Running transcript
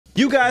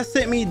You guys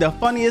sent me the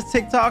funniest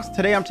TikToks.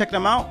 Today I'm checking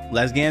them out.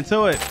 Let's get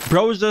into it.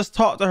 Bros just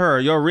talked to her.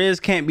 Your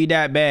Riz can't be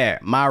that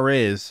bad. My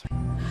Riz.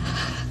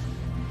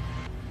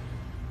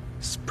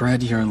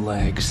 Spread your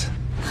legs.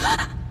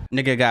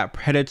 Nigga got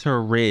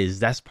Predator Riz.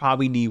 That's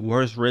probably the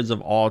worst Riz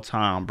of all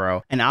time,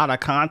 bro. And out of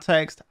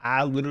context,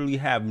 I literally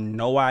have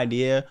no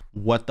idea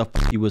what the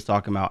fuck he was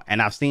talking about.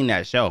 And I've seen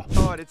that show.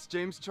 Oh, it's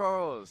James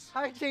Charles.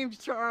 Hi, James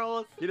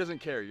Charles. He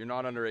doesn't care. You're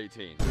not under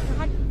 18.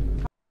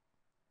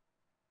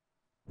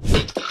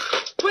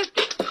 Twist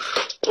it,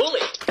 pull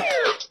it,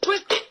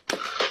 twist it,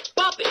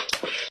 pop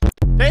it.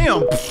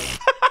 Damn.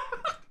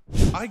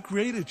 I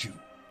graded you,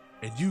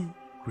 and you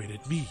graded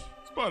me.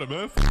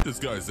 Spider-Man, f this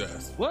guy's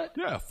ass. What?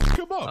 Yeah, f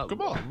him up.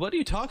 Come on. What are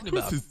you talking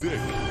Twist about? his dick.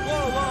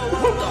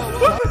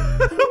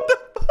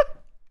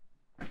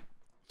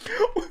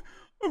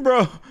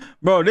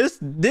 Bro, this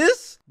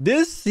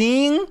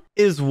scene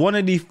is one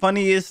of the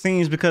funniest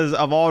scenes because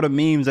of all the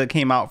memes that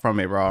came out from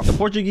it, bro. The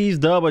Portuguese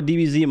dub of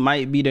DBZ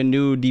might be the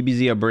new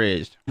DBZ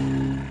abridged.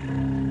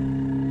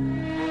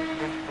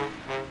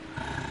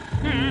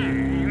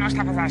 Não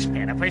estavas à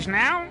espera, pois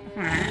não?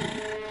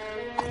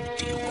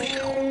 Contigo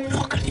eu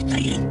não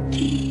acreditei em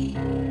ti.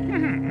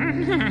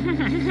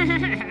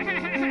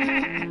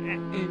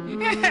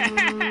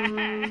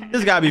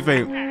 This gotta be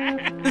fake.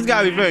 This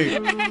gotta be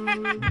fake.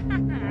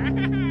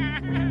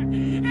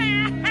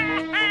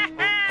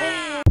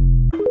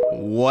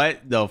 What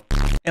the f?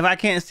 If I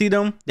can't see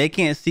them, they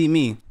can't see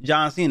me.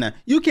 John Cena,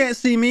 you can't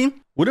see me.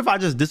 What if I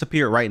just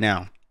disappear right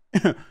now?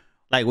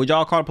 Like, would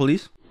y'all call the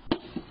police?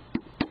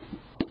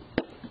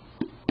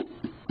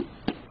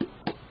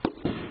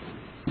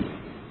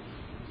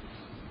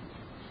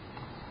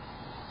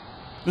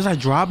 Was I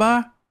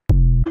drive-by?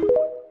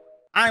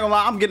 I ain't gonna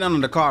lie, I'm getting under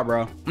the car,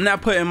 bro. I'm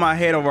not putting my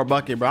head over a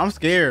bucket, bro. I'm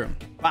scared.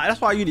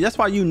 That's why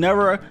you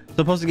never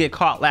supposed to get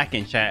caught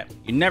lacking, chat.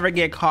 You never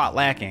get caught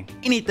lacking.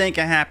 Anything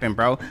can happen,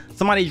 bro.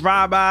 Somebody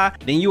drive by,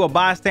 then you a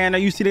bystander,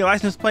 you see their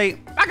license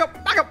plate. Back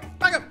up, back up,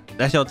 back up.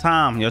 That's your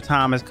time. Your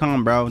time has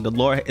come, bro. The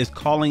Lord is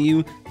calling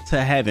you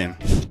to heaven.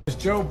 Does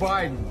Joe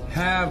Biden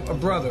have a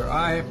brother?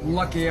 I'm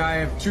lucky I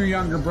have two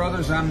younger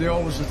brothers. I'm the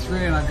oldest of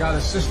three, and I've got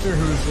a sister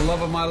who's the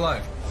love of my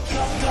life.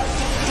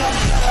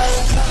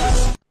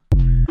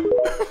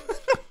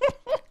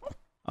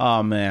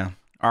 Oh man,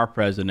 our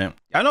president.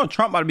 I know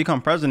Trump about to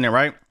become president,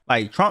 right?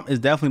 Like, Trump is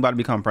definitely about to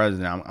become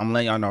president. I'm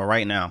letting y'all know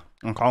right now.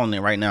 I'm calling it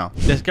right now.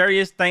 The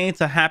scariest thing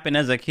to happen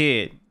as a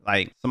kid,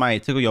 like somebody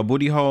tickle your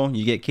booty hole,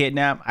 you get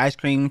kidnapped, ice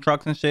cream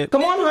trucks and shit.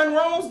 Come on, hun,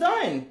 we're almost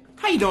done.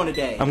 How you doing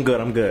today? I'm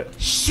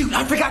good. Shoot,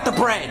 I forgot the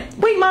bread.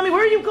 Wait, mommy,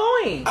 where are you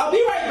going? I'll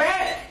be right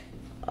back.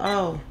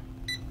 Oh.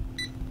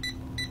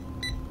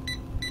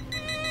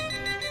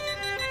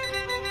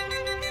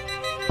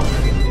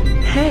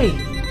 Hey,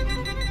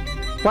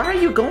 why are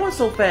you going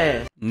so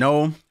fast?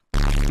 No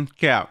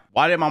cap.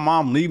 Why did my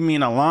mom leave me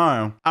in a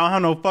line? I don't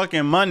have no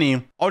fucking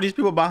money. All these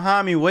people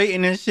behind me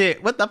waiting and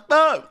shit. What the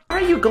fuck? Why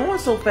are you going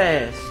so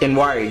fast? And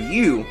why are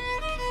you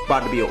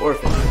about to be an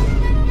orphan?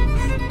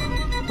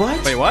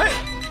 What? Wait, what?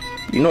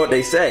 You know what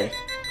they say.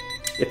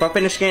 If I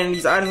finish scanning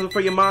these items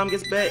before your mom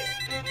gets back,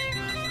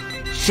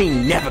 She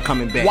ain't never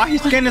coming back. Why he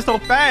scanning so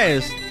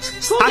fast?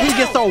 How he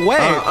get so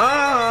wet?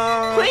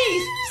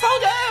 Please, slow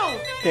down.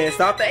 can't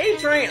stop the A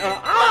train.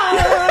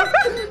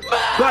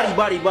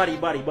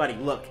 Buddy.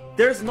 Look,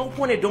 there's no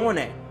point in doing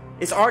that.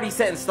 It's already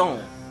set in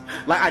stone.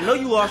 Like, I know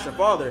you lost your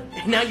father,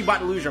 and now you're about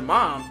to lose your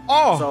mom.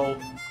 Oh. So,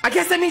 I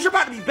guess that means you're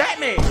about to be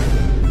Batman.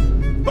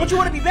 Don't you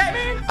want to be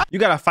Batman? You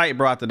gotta fight,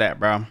 bro, after that,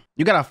 bro.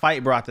 You gotta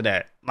fight, bro, after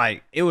that.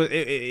 Like,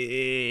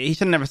 he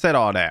should have never said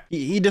all that.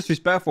 He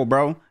disrespectful,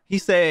 bro. He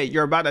said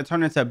you're about to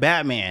turn into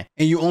Batman,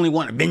 and you only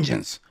want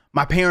vengeance.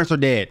 My parents are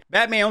dead.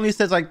 Batman only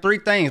says like 3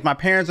 things. My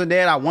parents are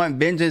dead. I want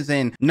vengeance,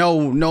 and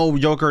no,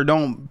 Joker,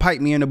 don't pipe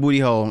me in the booty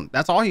hole.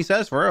 That's all he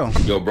says for real.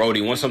 Yo, bro, do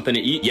you want something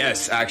to eat?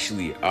 Yes,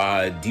 actually.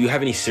 Do you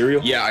have any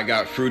cereal? Yeah, I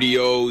got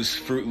Fruity-O's,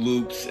 Fruit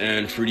Loops,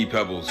 and Fruity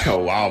Pebbles. Oh,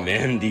 wow,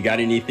 man. Do you got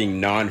anything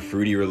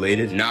non-fruity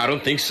related? Nah, I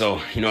don't think so.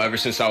 You know, ever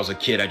since I was a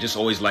kid, I just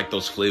always liked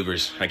those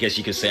flavors. I guess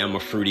you could say I'm a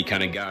fruity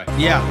kind of guy.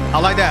 Yeah, I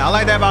like that. I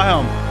like that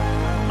about him.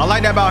 I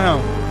like that about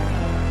him.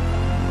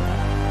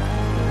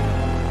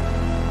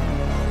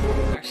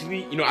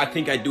 Actually, you know, I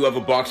think I do have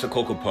a box of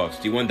Cocoa Puffs.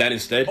 Do you want that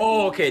instead?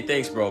 Oh, okay,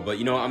 thanks, bro. But,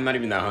 you know, I'm not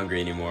even that hungry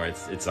anymore.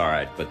 It's all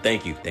right. But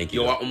thank you.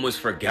 Yo, I almost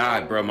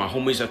forgot, bro. My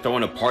homies are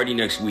throwing a party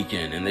next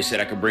weekend, and they said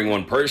I could bring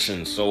one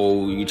person.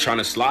 So, you trying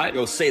to slide?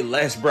 Yo, say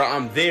less, bro.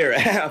 I'm there.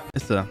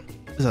 It's a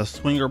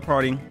swinger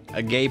party,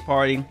 a gay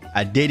party,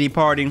 a Diddy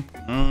party.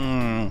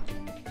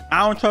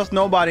 I don't trust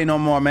nobody no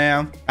more,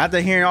 man. After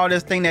hearing all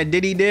this thing that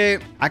Diddy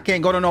did, I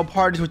can't go to no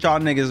parties with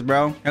y'all niggas,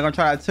 bro. They're gonna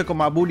try to tickle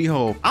my booty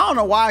hole. I don't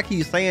know why I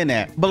keep saying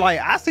that, but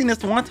like, I seen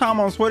this one time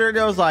on Twitter.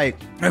 There was like,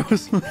 they're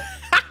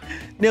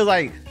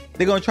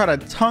gonna try to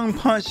tongue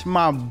punch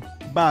my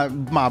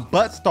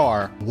butt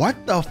star.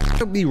 What the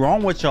fuck be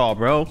wrong with y'all,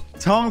 bro?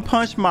 Tongue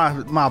punch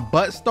my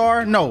butt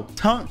star? No,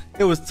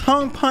 it was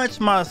tongue punch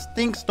my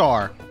stink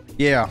star.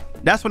 Yeah,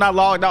 that's when I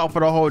logged out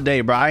for the whole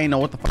day, bro. I ain't know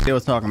what the fuck they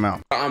was talking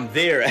about. I'm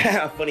there.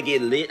 I'm finna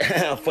get lit.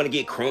 I'm finna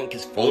get crunk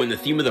as fuck. Oh, and the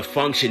theme of the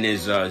function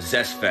is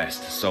Zest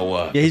Fest.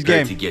 So yeah, he's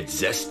game to get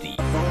zesty.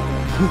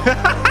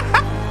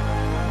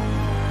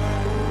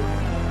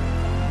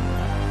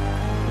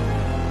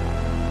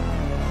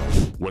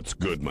 What's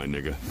good, my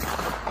nigga?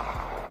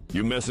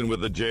 You messing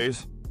with the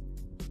J's?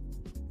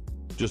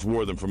 Just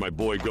wore them for my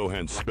boy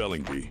Gohan's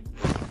spelling bee.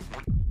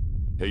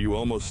 Hey, you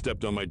almost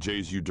stepped on my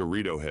J's, you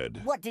Dorito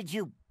head. What did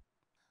you...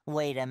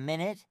 Wait a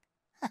minute.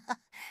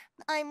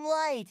 I'm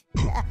light.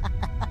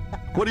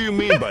 What do you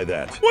mean by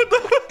that? What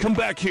the? Come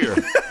back here.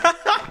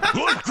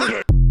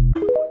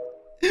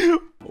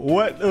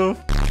 What the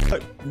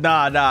fuck?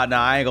 Nah,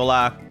 I ain't gonna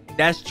lie.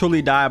 That's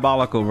truly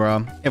diabolical,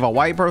 bro. If a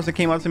white person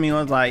came up to me and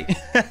was like,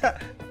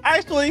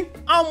 actually,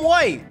 I'm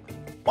white.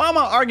 Why am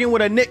I arguing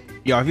with a Nick?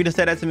 Yo, if you just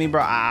said that to me,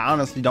 bro, I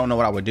honestly don't know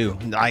what I would do.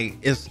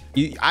 Like,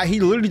 he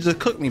literally just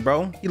cooked me,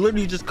 bro. He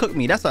literally just cooked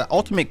me. That's an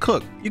ultimate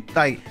cook.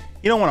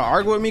 You don't want to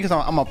argue with me because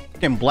I'm a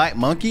fucking black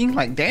monkey?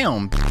 Like,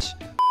 damn, bitch.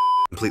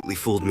 Completely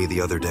fooled me the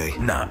other day.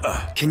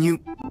 Can you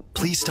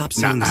please stop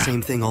saying the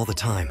same thing all the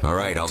time? All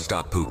right, I'll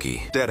stop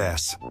Pookie.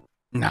 Deadass.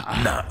 Nah.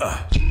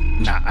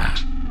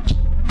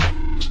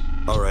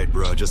 All right,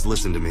 bro, just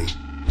listen to me.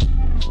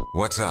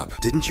 What's up?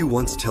 Didn't you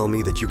once tell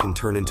me that you can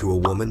turn into a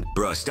woman?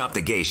 Bruh, stop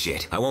the gay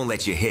shit. I won't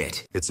let you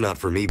hit. It's not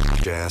for me,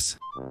 bitch ass.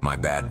 My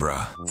bad,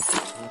 bruh.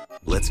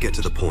 Let's get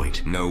to the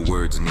point. No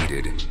words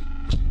needed.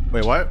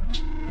 Wait, what?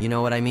 You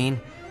know what I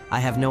mean? I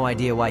have no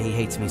idea why he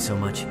hates me so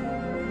much.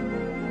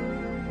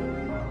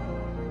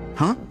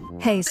 Huh?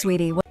 Hey,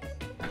 sweetie.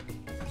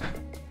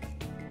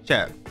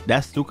 Chat,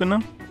 that's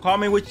Sukuna? Call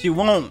me what you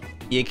want.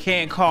 You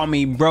can't call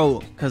me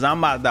bro, cause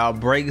I'm about to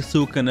break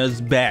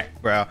Sukuna's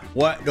back, bro.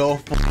 What the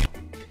fuck?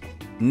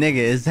 Nigga,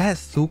 is that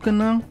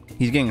Sukuna?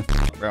 He's getting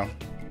fucked, bro.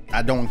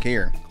 I don't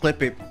care.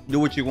 Clip it. Do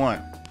what you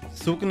want.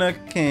 Sukuna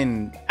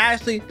can...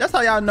 Actually, that's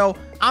how y'all know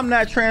I'm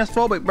not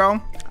transphobic, bro.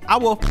 I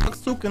will fuck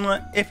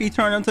Sukuna if he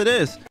turned into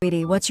this.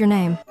 Sweetie, what's your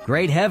name?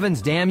 Great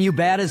heavens, damn, you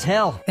bad as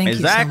hell. Thank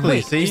exactly,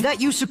 you so much. see? Is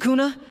that you,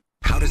 Sukuna?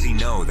 How does he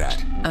know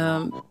that?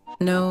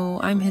 No,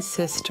 I'm his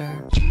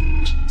sister.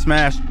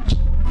 Smash.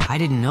 I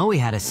didn't know he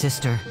had a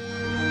sister.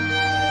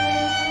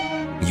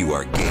 You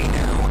are gay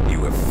now.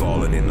 You have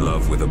fallen in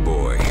love with a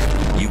boy.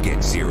 You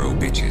get 0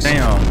 bitches.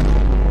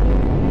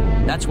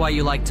 Damn. That's why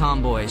you like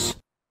tomboys.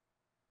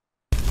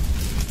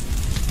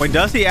 Wait,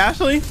 does he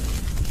actually?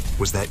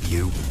 Was that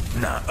you?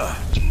 Nah.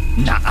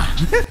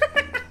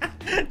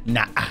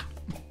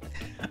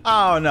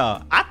 Oh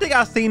no, I think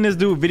I've seen this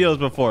dude videos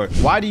before.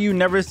 Why do you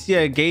never see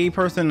a gay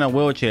person in a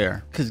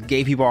wheelchair? Because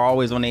gay people are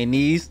always on their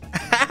knees.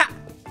 I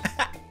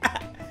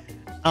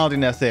don't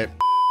think that's it.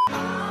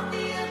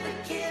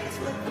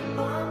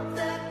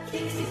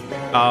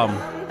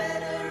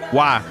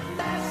 Why?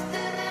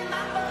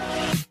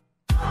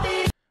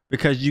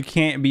 Because you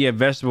can't be a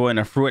vegetable and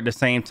a fruit at the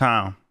same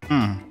time.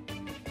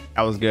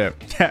 That was good.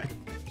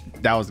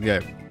 That was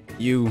good.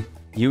 You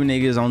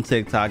niggas on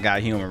TikTok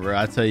got humor, bro.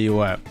 I tell you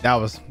what, that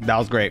was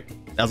great.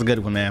 That was a good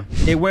one, man.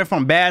 It went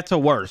from bad to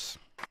worse.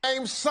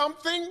 Name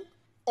something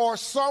or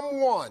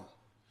someone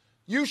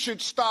you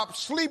should stop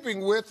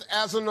sleeping with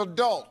as an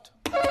adult.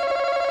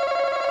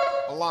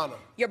 Alana.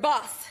 Your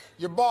boss.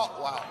 Your boss.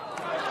 Wow.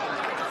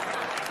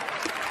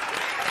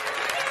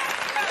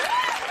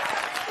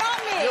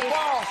 Not me. Your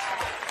boss.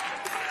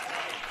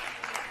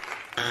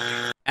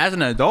 As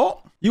an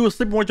adult, you was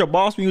sleeping with your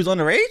boss when you was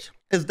underage?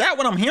 Is that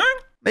what I'm hearing?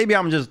 Maybe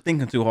I'm just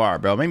thinking too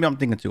hard, bro. Maybe I'm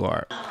thinking too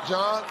hard.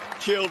 John,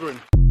 children.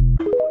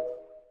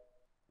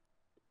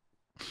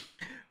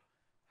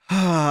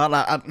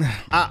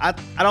 I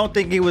don't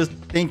think he was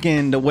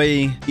thinking the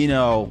way, you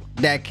know,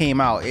 that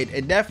came out.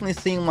 It definitely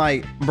seemed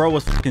like bro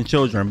was fucking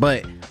children,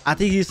 but I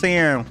think he's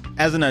saying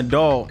as an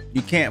adult,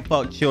 you can't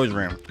fuck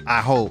children.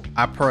 I hope,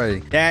 I pray.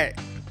 That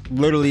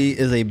literally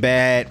is a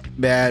bad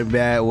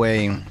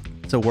way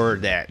to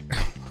word that.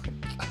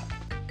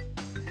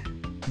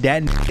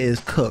 That is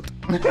cooked.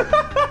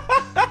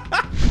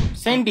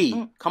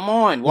 Cindy, come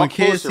on, walk when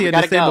kids closer. see a We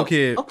gotta disabled go.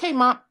 kid. Okay,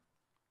 Mom.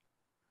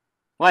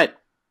 What?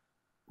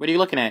 What are you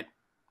looking at?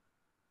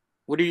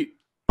 What are you...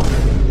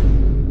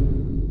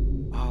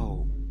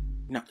 Oh.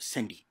 No,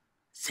 Cindy.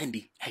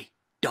 Cindy, hey,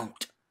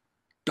 don't.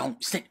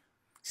 Cindy.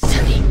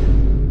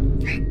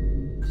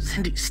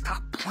 Cindy,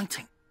 stop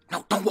pointing.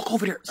 No, don't walk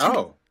over there. Cindy.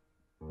 Oh.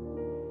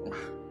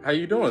 How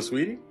you doing,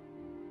 sweetie?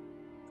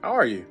 How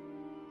are you?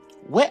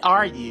 Where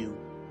are you?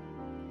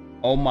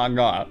 Oh my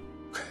God.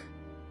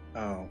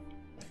 Oh.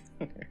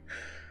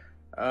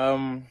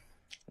 I'm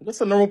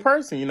just a normal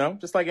person, you know,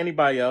 just like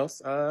anybody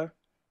else. I'm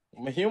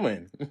a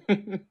human.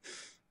 Humans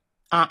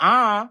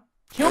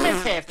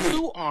have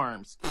 2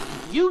 arms.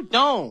 You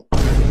don't.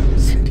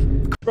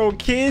 Bro,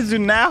 kids do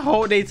not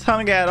hold their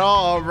tongue at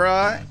all,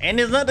 bro. And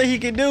there's nothing he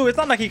can do. It's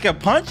not like he can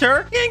punch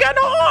her. He ain't got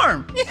no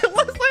arm. You know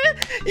what I'm saying?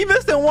 He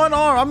missing 1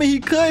 arm. I mean, he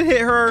could hit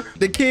her,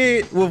 the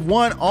kid, with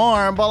 1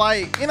 arm, but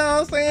like, you know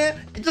what I'm saying?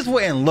 It just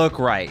wouldn't look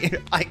right.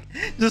 Like,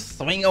 just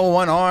swing on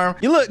 1 arm.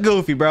 You look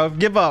goofy, bro.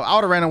 Give up. I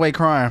would have ran away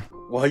crying.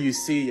 Well, you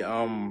see,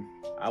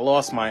 I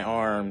lost my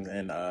arm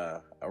in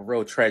a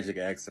real tragic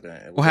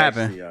accident. It was What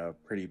happened? Actually,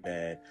 pretty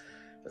bad.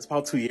 It's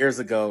about 2 years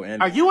ago.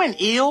 And are you an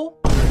eel?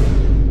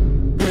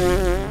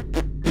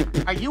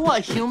 Are you a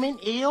human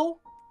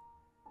eel?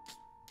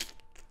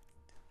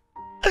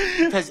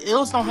 Because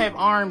eels don't have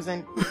arms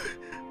and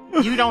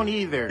you don't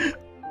either.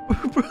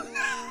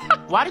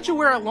 Why did you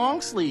wear a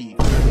long sleeve?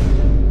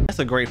 That's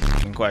a great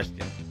fucking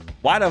question.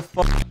 Why the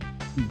fuck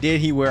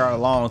did he wear a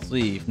long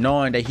sleeve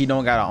knowing that he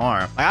don't got an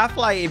arm? Like, I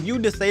feel like if you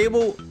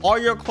disabled, all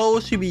your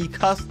clothes should be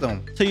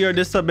custom to your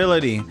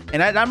disability.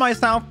 And that might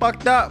sound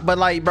fucked up, but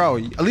like, bro,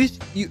 at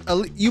least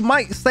you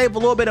might save a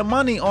little bit of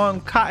money on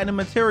cotton and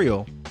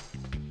material.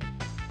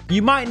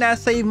 You might not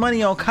save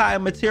money on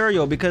cotton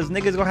material because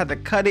niggas gonna have to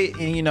cut it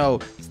and, you know,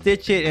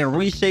 stitch it and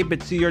reshape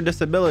it to your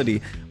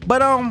disability.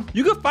 But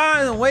you can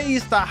find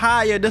ways to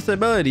hide your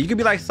disability. You could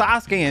be like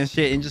Sasuke and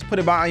shit and just put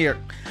it behind your...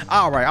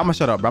 All right, I'm gonna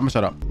shut up, bro. I'm gonna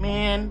shut up.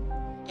 Man,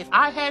 if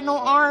I had no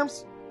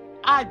arms,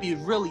 I'd be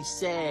really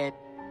sad.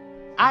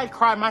 I'd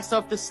cry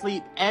myself to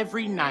sleep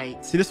every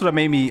night. See, this would have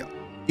made me,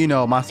 you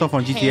know, myself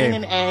on GTA. Pain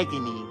and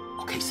agony.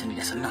 Okay, Cindy,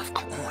 that's enough.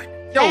 Come on.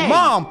 Yo, Hey,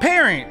 mom,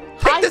 parent,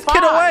 take this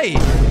kid away.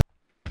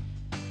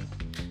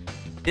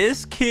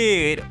 This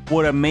kid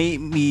would have made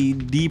me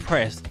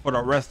depressed for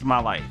the rest of my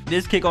life.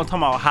 This kid gonna talk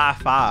about high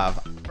five.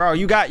 Bro,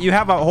 you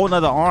have a whole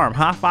nother arm.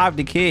 High five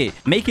the kid.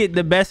 Make it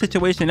the best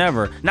situation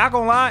ever. Not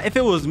gonna lie, if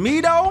it was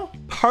me though,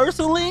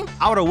 personally,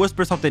 I would have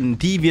whispered something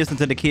devious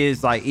into the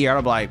kid's like ear.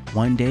 I'd be like,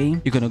 one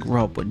day you're gonna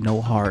grow up with no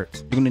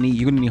heart. You're gonna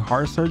need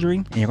heart surgery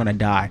and you're gonna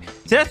die.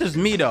 See, that's just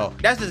me though.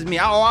 That's just me.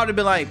 I would have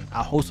been like,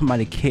 I hope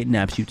somebody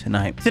kidnaps you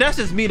tonight. See, that's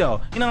just me though.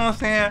 You know what I'm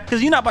saying?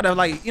 Because you're not about to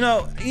like, you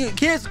know,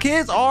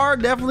 kids are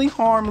definitely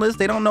harmless.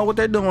 They don't know what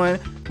they're doing.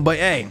 But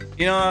hey,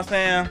 you know what I'm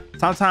saying?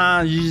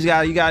 Sometimes you just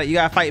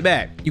gotta fight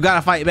back. You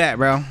gotta fight back,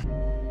 bro.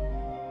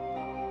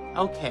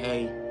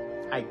 Okay,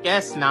 I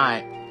guess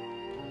not.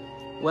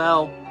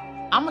 Well,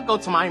 I'm gonna go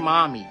to my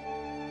mommy.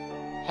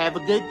 Have a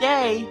good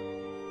day.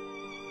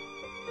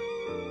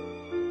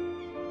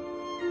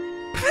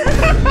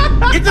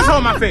 Get this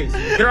on my face.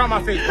 Get her on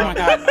my face, bro. Oh my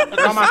God. Get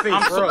her on my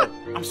face,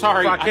 bro. I'm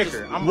sorry. I kick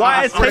her.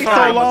 Why it take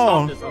so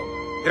long? Get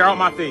her on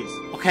my face.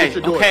 Okay,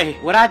 okay.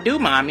 What I do,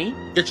 mommy?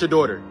 Get your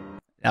daughter.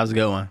 That was a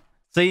good one.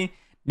 See,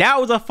 that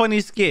was a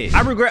funny skit.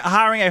 I regret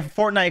hiring a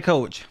Fortnite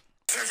coach.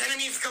 There's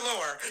enemies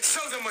galore.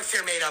 Show them what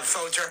you're made of,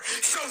 soldier.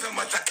 Show them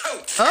what the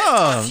coach.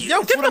 Oh,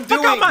 yo, get the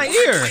fuck out my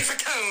ear. Place a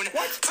cone.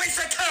 What? Place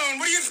a cone.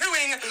 What are you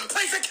doing?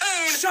 Place a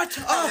cone. Shut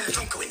up.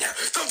 Don't go in there.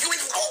 Don't go in.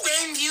 Oh,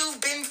 and you've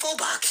been full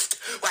boxed.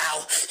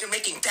 Wow, you're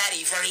making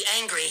Daddy very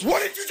angry.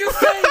 What did you just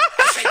say?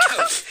 I said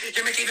coach.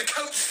 You're making the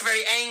coach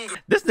very angry.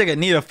 This nigga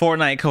need a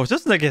Fortnite coach.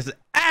 This nigga's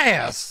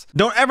ass.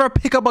 Don't ever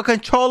pick up a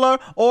controller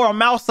or a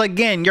mouse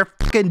again. You're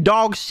fucking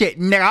dog shit,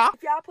 nigga.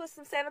 If y'all put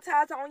some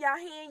sanitizer on y'all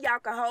hand, y'all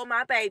can hold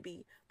my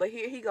baby. But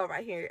here he go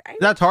right here. Is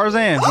that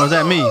Tarzan or is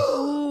that me?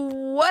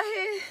 What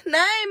his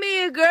name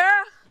is,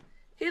 girl?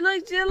 He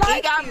looks just like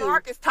he got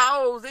Marcus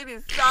toes. It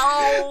is so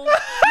That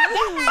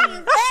is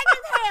big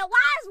as hell.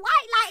 Why is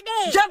white like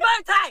that?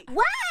 Javante.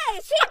 Why?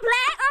 She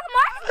black.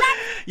 Marcus black.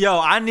 Yo,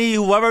 I need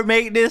whoever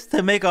made this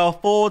to make a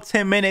full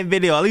 10-minute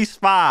video, at least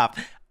 5.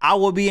 I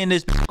will be in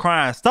this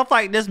crying. Stuff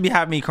like this be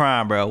having me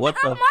crying, bro. What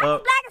the fuck?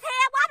 Marcus black as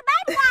hell. Why the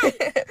baby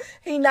white?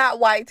 He not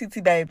white,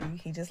 TT baby.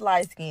 He just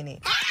light skinned.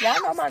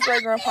 Y'all know my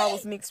great grandpa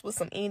was mixed with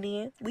some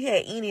Indian. We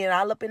had Indian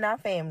all up in our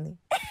family.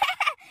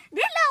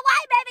 This little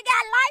white baby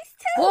got lice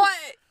too.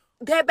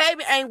 Boy, that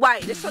baby ain't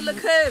white. That's your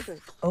little cousin.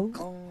 Oh,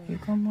 here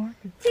come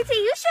Marcus. TT,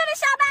 you shouldn't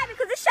show baby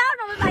because it sure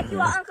don't look like you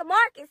are Uncle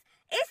Marcus.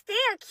 It's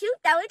still cute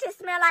though. It just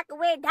smell like a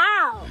wet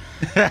dog.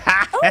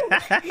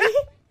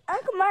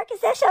 Uncle Marcus,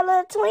 that's your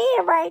little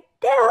twin right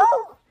there.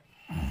 Oh.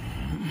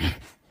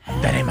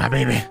 That ain't my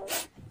baby.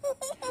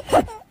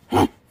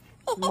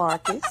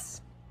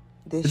 Marcus.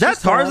 Is that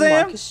Tarzan?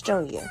 Marcus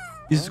Jr.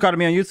 You subscribe to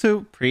me on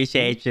YouTube?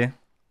 Appreciate you.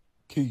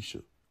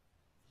 Keisha,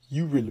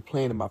 you really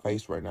playing in my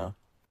face right now.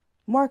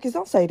 Marcus,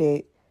 don't say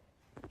that.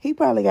 He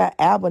probably got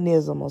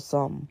albinism or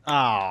something.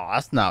 Oh,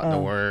 that's not the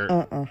word.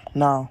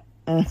 No.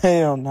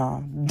 Hell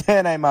no.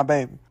 That ain't my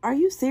baby. Are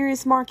you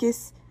serious,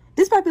 Marcus?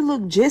 This baby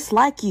look just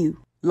like you.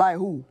 Like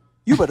who?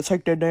 You better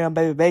take that damn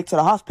baby back to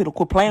the hospital.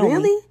 Quit playing with me.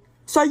 Really?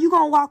 So you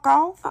gonna walk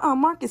off?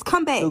 Marcus,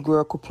 come back. Little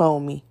girl, quit playing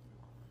with me.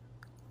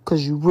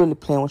 Cause you really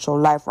playing with your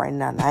life right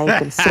now. And I ain't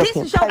gonna sit here. This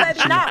is your baby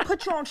now.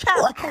 Put you on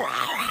child support.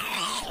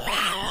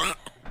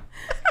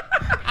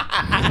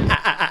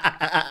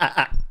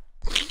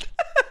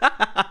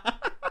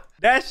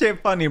 That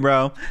shit funny,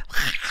 bro.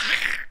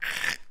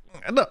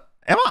 Look,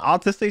 am I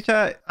autistic,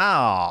 chat?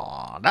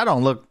 Oh, that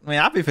don't look. I mean,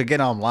 I be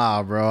forgetting I'm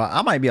live, bro.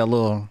 I might be a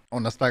little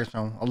on the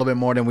spectrum, a little bit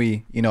more than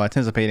we,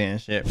 anticipated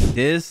and shit.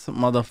 This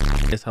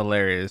motherfucker is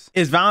hilarious.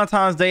 It's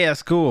Valentine's Day at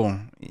school.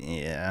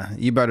 Yeah,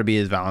 you better be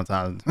his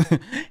Valentine's.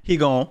 He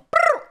gon'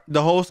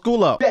 the whole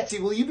school up. Betsy,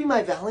 will you be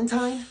my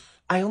Valentine?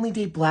 I only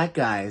date black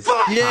guys.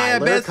 Yeah,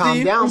 Tyler, Betsy.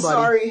 calm down, buddy.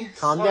 Sorry.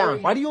 Calm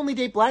down. Why do you only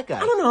date black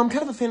guys? I don't know. I'm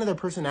kind of a fan of their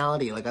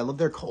personality. Like, I love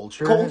their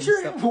culture.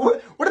 Culture?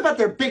 What about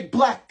their big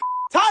black?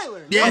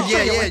 Tyler!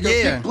 Yeah.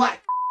 Big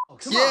black.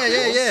 Come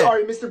on.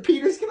 Sorry, Mr.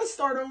 Peters. Can I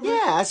start over?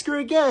 Yeah, ask her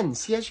again.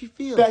 See how she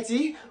feels.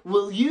 Betsy,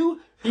 will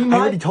you be my... I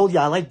already told you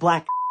I like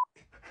black.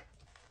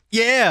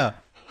 Yeah.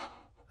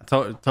 I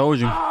told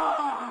you.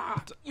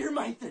 You're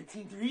my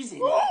 13th reason.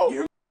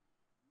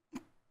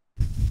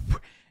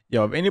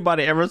 Yo, if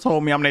anybody ever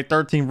told me I'm their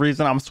 13th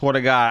reason, I'm swear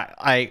to God,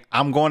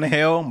 I'm going to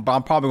hell, but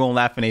I'm probably gonna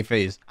laugh in their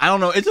face. I don't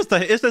know. It's just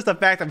the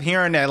fact of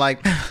hearing that, like,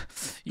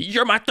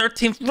 you're my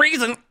 13th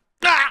reason.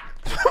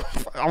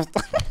 I'm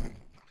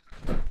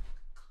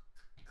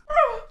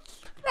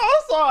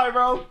sorry,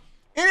 bro.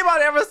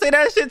 Anybody ever say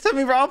that shit to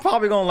me, bro? I'm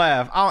probably gonna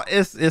laugh.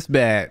 It's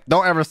bad.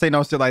 Don't ever say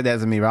no shit like that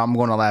to me, bro. I'm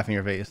gonna laugh in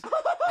your face. All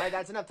right,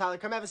 that's enough, Tyler.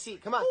 Come have a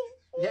seat. Come on.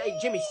 Hey,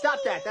 Jimmy, stop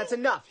that. That's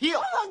enough. Heel.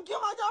 I'm gonna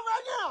kill myself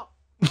right now.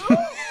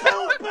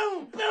 Boom,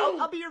 boom, boom.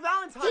 I'll be your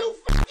Valentine. Too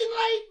fucking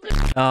late,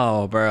 bitch.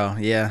 Oh, bro,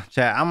 yeah,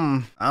 chat.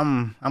 I'm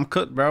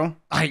cooked, bro.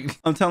 Like,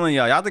 I'm telling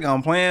y'all think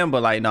I'm playing,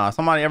 but like, nah.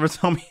 Somebody ever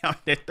told me I'm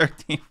their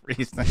 13th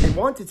reason. I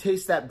want to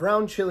taste that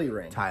brown chili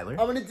ring, Tyler.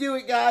 I'm gonna do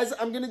it, guys.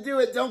 I'm gonna do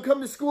it. Don't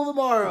come to school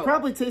tomorrow. It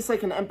probably tastes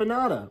like an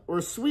empanada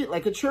or sweet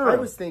like a churro. I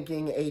was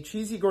thinking a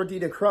cheesy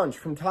gordita crunch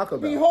from Taco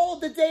Bell.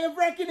 Behold the day of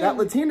reckoning. That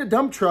Latina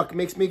dump truck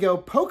makes me go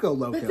poco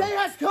loco. The day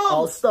has come.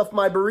 I'll stuff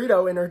my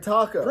burrito in her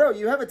taco. Bro,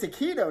 you have a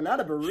taquito, not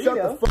a burrito.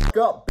 Shut the fuck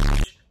up,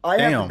 bitch. I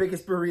have the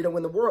biggest burrito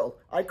in the world.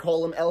 I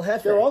call him El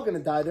Jefe. They're all gonna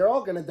die. They're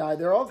all gonna die.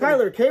 They're all gonna...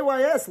 Tyler,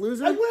 KYS,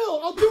 loser. I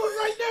will. I'll do it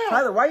right now.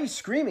 Tyler, why are you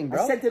screaming,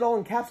 bro? I sent it all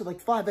in caps with like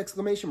 5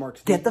 exclamation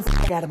marks. Get the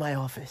fuck out of my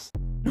office.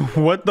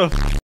 What the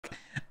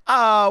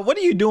what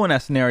do you do in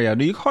that scenario?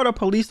 Do you call the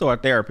police or a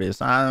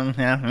therapist? I'm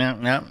not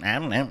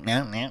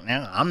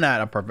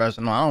a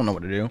professional. I don't know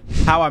what to do.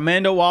 How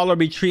Amanda Waller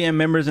be treating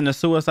members in the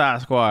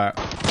Suicide Squad.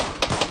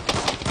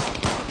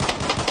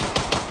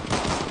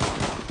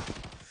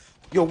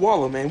 Yo,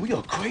 Waller, man, we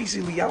are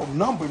crazily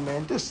outnumbered,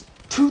 man. There's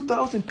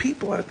 2,000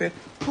 people out there,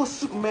 plus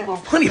Superman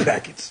off honey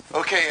packets.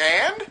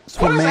 Okay, and? Superman,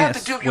 what does that have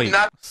to do with you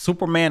not...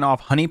 Superman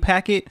off honey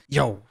packet?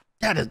 Yo,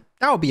 that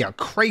would be a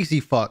crazy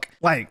fuck.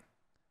 Like,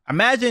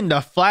 imagine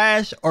the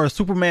Flash or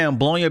Superman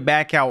blowing your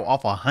back out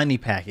off a honey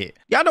packet.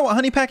 Y'all know what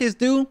honey packets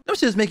do?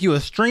 Those just make you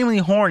extremely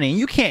horny.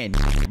 You can't,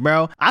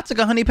 bro. I took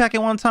a honey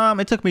packet one time.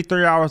 It took me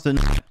 3 hours to...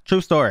 True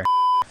story.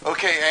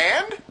 Okay,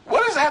 and?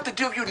 What does it have to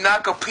do with you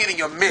not completing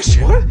your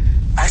mission? What?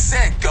 I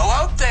said, go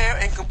out there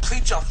and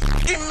complete your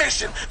f***ing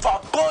mission before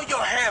I blow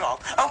your head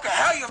off. I don't care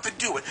how you have to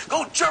do it.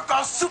 Go jerk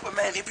off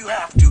Superman if you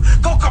have to.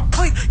 Go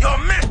complete your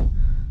mission.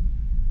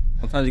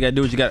 Sometimes you gotta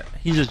do what you got.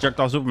 He just jerked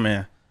off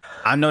Superman.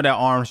 I know that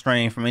arm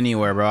strain from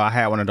anywhere, bro. I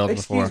had one of those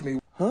before. Excuse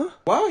me, huh?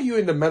 Why are you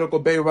in the medical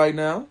bay right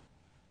now?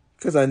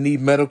 Because I need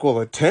medical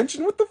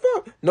attention? What the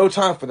fuck? No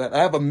time for that. I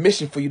have a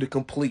mission for you to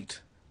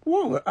complete.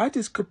 Waller, I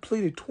just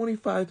completed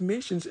 25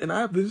 missions and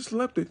I've been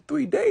slept in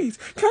 3 days.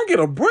 Can I get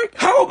a break?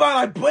 How about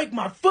I break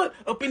my foot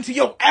up into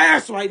your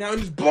ass right now and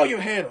just blow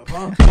your head up,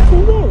 huh?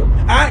 Waller,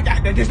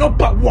 there's no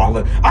but,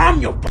 Waller. I'm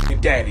your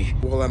fucking daddy.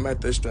 Well, I'm at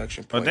the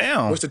extraction point. Oh,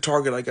 damn. What's the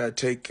target I gotta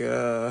take?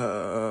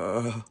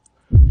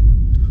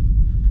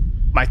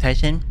 Mike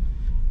Tyson?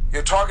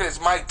 Your target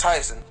is Mike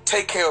Tyson.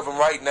 Take care of him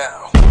right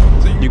now.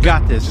 So you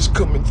got this. Just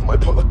come into my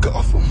part of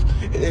Gotham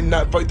and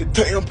not fight the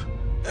champ.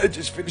 I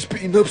just finished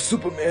beating up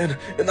Superman,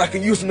 and I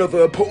can use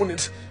another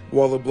opponent.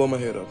 Waller, blow my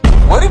head up.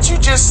 What did you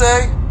just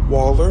say?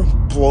 Waller,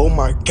 blow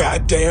my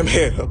goddamn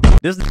head up.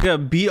 This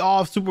nigga beat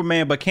off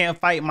Superman but can't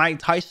fight Mike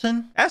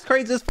Tyson? That's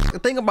crazy. Just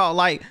think about,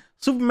 like,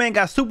 Superman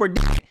got super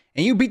dick,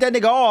 and you beat that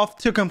nigga off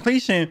to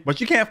completion, but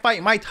you can't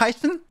fight Mike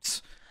Tyson?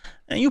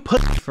 And you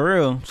pussy for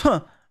real.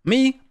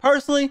 Me,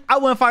 personally, I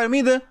wouldn't fight him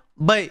either,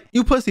 but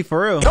you pussy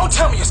for real. Don't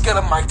tell me you're scared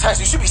of Mike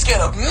Tyson. You should be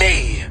scared of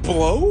me.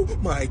 Blow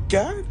my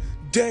god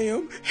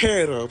damn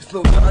head up. It's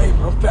no time.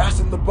 I'm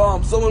fastening the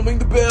bomb. Someone ring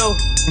the bell.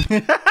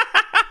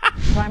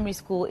 Primary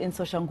school in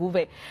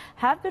Soshanguve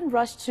have been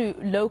rushed to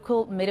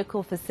local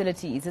medical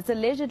facilities. It's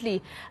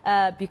allegedly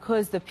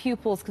because the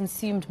pupils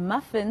consumed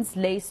muffins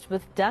laced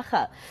with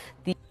dacha.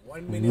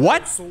 1 minute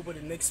I'm sober,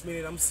 the next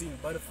minute I'm seeing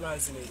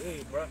butterflies in the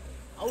air, bro.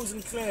 I was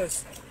in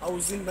class, I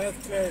was in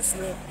math class,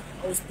 man.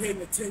 I was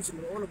paying attention,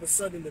 and all of a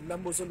sudden the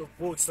numbers on the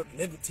board start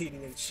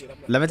levitating and shit. I'm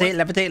like,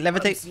 levitate. I'm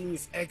seeing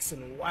is X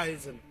and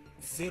Y's and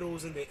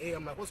zeros in the air.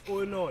 I'm like, what's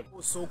going on? I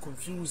was so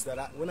confused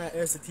that when I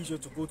asked the teacher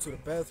to go to the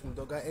bathroom,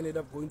 dog, I ended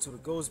up going to the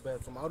girls'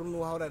 bathroom. I don't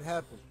know how that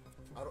happened.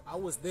 I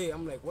was there.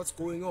 I'm like, what's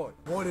going on?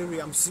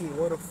 Morning, I'm seeing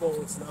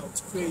waterfalls now.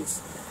 It's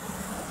crazy.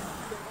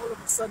 Then all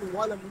of a sudden,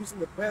 while I'm using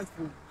the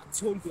bathroom, I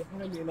turn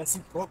behind me and I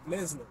see Brock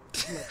Lesnar.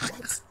 I'm like,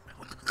 what?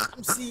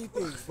 I'm seeing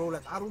things, bro.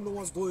 Like, I don't know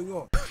what's going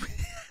on.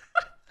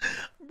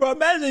 Bro,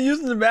 imagine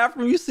using the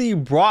bathroom, you see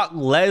Brock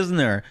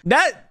Lesnar.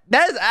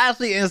 That's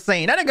actually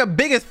insane. That nigga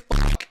big as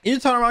fuck. You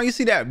turn around, you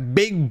see that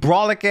big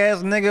brolic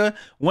ass nigga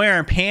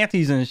wearing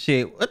panties and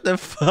shit. What the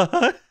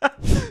fuck?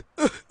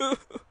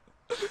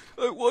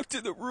 I walked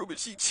in the room and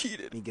she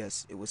cheated. I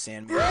guess it was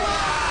Sandman.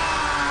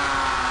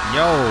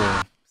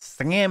 Yo,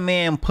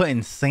 Sandman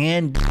putting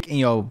sand in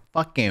your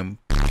fucking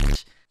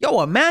bitch.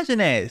 Yo, imagine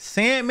that.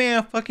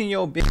 Sandman fucking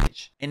your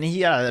bitch. And then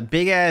he got a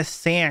big ass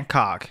sand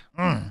cock.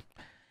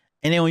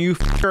 And then when you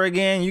f her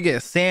again, you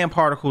get sand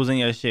particles in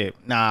your shit.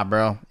 Nah,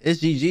 bro.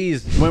 It's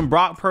GG's. When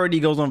Brock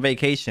Purdy goes on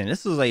vacation,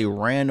 this is a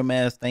random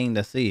ass thing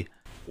to see.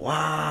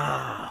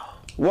 Wow.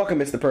 Welcome,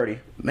 Mr. Purdy.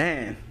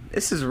 Man,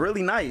 this is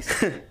really nice.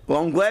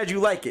 Well, I'm glad you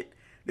like it.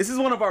 This is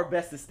one of our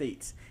best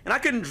estates, and I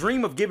couldn't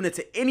dream of giving it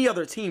to any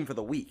other team for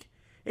the week.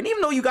 And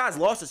even though you guys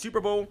lost the Super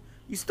Bowl,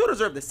 you still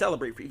deserve to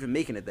celebrate for even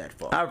making it that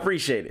far. I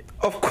appreciate it.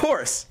 Of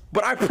course,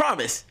 but I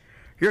promise,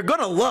 you're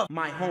gonna love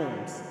my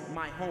homes.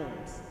 My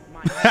homes.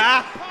 My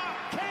homes.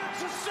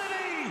 Kansas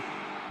City!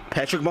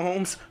 Patrick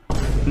Mahomes?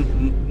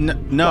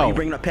 No. Why are you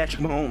bringing up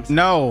Patrick Mahomes?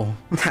 No.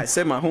 I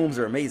said my homes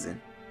are amazing.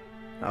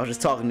 I was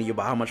just talking to you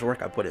about how much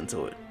work I put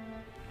into it.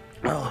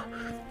 Oh,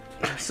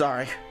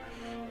 sorry.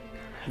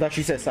 I thought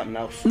you said something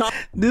else. No.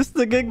 This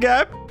nigga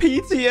got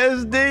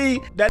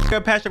PTSD. That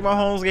nigga Patrick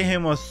Mahomes gave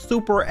him a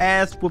super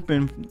ass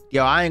whooping.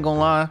 Yo, I ain't gonna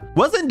lie.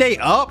 Wasn't they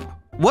up?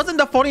 Wasn't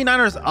the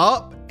 49ers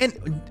up? And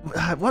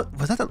what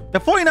was that? The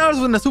 49ers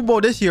was in the Super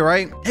Bowl this year,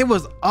 right? It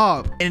was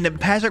up. And then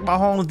Patrick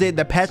Mahomes did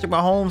the Patrick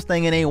Mahomes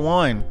thing and they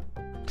won.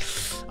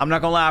 I'm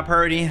not gonna lie,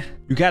 Purdy.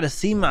 You gotta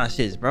see my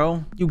shits,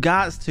 bro. You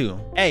got to.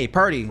 Hey,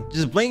 Purdy,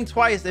 just blink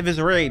twice if it's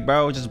rigged,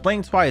 bro. Just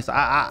blink twice.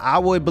 I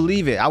would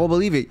believe it. I would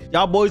believe it.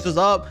 Y'all boys was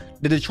up.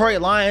 The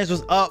Detroit Lions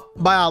was up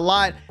by a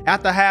lot.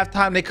 After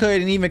halftime, they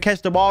couldn't even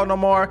catch the ball no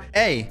more.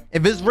 Hey,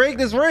 if it's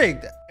rigged, it's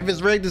rigged. If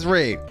it's rigged, it's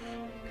rigged.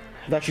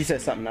 I thought you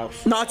said something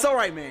else. No, it's all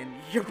right, man.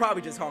 You're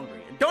probably just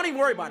hungry. And don't even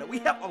worry about it. We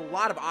have a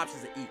lot of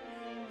options to eat.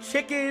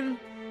 Chicken,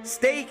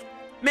 steak.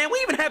 Man, we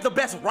even have the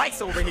best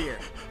rice over here.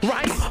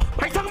 Rice?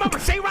 Are you talking about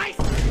mache rice?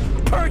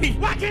 Purdy,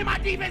 why can't my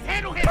defense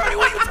handle him? Purdy,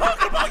 what are you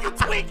talking about? You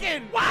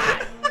tweaking?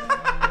 Why?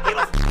 He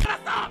was f***ing us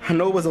up. I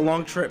know it was a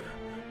long trip.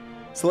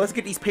 So let's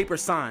get these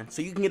papers signed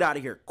so you can get out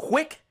of here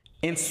quick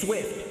and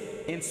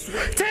swift. And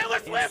swift. Taylor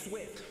Swift!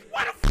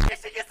 Why the f*** did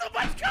she get so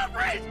much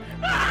coverage?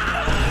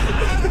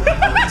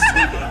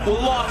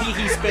 Wallahi,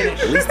 he's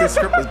finished. At least this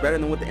script was better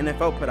than what the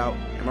NFL put out.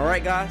 Am I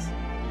right, guys?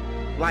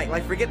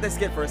 Like, forget this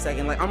skit for a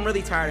second. Like, I'm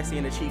really tired of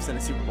seeing the Chiefs in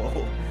the Super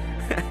Bowl.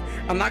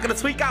 I'm not gonna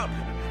tweak out.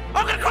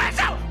 I'm gonna crash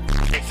out.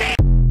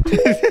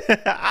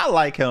 I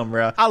like him,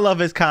 bro. I love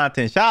his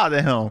content. Shout out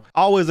to him.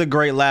 Always a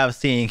great laugh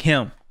seeing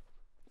him.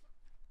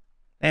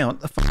 Damn, what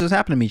the fuck just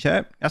happened to me,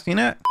 Chad? Y'all seen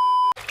that?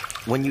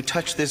 When you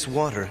touch this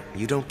water,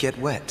 you don't get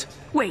wet.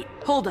 Wait,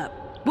 hold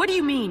up. What do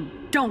you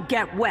mean, don't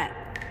get wet?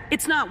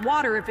 It's not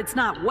water if it's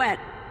not wet.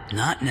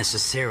 Not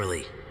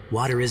necessarily.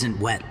 Water isn't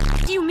wet.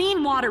 What do you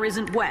mean water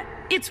isn't wet?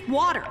 It's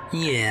water.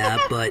 Yeah,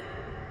 but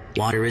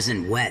water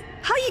isn't wet.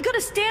 How are you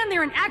gonna stand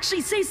there and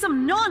actually say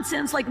some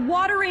nonsense like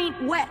water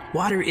ain't wet?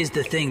 Water is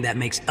the thing that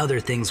makes other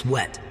things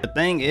wet. The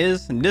thing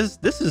is,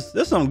 this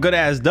is some good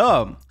ass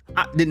dub.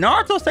 Did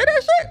Naruto say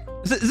that shit?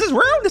 Is this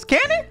real? This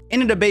canon?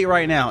 In the debate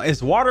right now,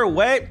 is water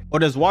wet or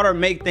does water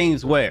make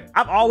things wet?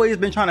 I've always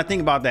been trying to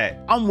think about that.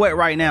 I'm wet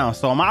right now,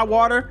 so my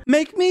water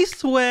make me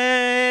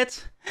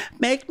sweat.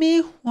 Make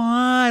me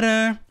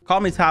water. Call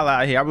me Tyler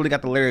out here. I really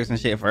got the lyrics and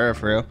shit for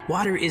real.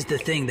 Water is the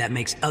thing that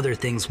makes other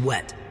things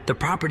wet. The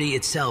property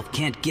itself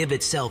can't give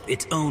itself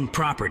its own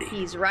property.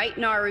 He's right,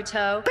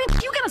 Naruto.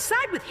 But you gonna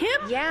side with him?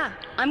 Yeah,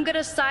 I'm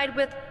gonna side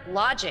with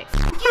logic.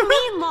 You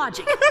mean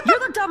logic? You're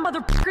the dumb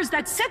motherfuckers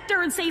that sit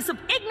there and say some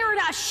ignorant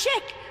ass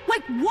shit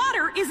like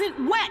water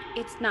isn't wet.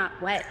 It's not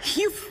wet.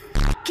 You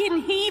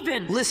fucking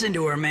heathen. Listen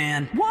to her,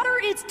 man. Water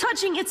is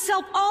touching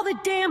itself all the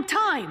damn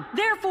time.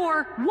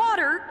 Therefore,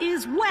 water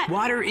is wet.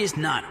 Water is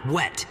not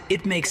wet.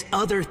 It makes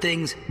other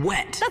things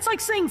wet. That's like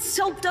saying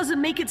soap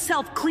doesn't make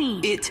itself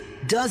clean. It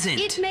doesn't.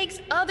 It makes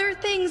other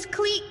things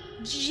clean.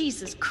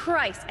 Jesus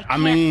Christ, I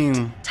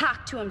can't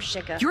talk to him,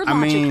 Shika. Your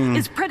logic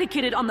is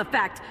predicated on the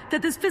fact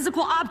that this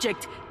physical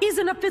object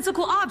isn't a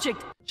physical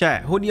object.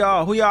 Chat, who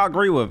y'all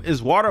agree with?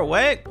 Is water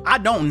wet? I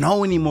don't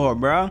know anymore,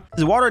 bro.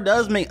 Because water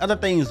does make other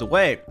things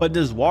wet, but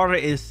does water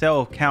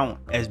itself count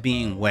as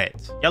being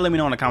wet? Y'all let me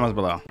know in the comments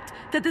below.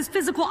 That this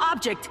physical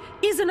object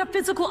isn't a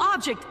physical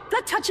object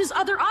that touches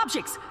other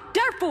objects.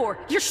 Therefore,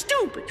 you're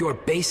stupid. You're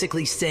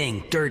basically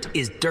saying dirt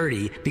is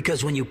dirty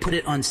because when you put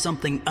it on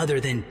something other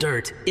than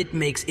dirt, it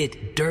makes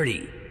it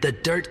dirty. The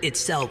dirt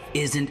itself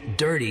isn't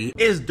dirty.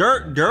 Is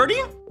dirt dirty?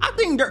 I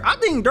think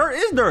dirt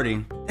is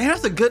dirty. Hey,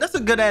 that's a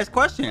good ass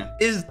question.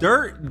 Is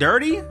dirt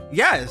dirty?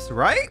 Yes,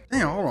 right?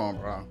 Damn, hold on,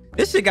 bro.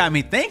 This shit got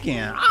me thinking.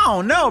 I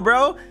don't know,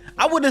 bro.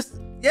 I would have,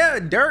 yeah,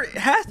 dirt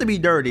has to be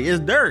dirty. It's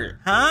dirt,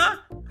 huh?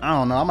 I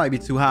don't know. I might be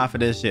too high for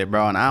this shit,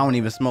 bro, and I don't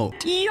even smoke.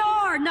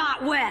 You're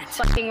not wet.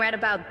 Fucking right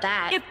about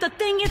that. If the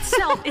thing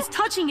itself is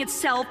touching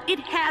itself, it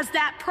has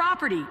that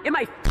property. Am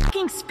I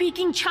fucking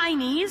speaking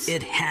Chinese?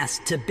 It has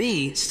to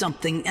be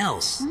something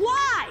else.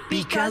 Why?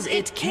 Because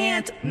it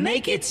can't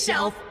make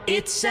itself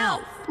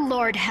itself.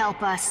 Lord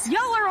help us.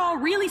 Y'all are all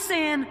really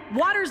saying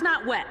water's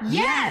not wet.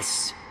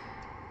 Yes.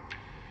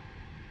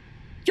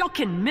 Y'all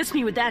can miss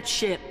me with that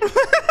shit.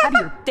 Out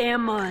of your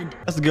damn mind.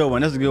 That's a good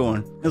one. That's a good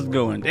one. That's a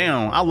good one.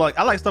 Damn, I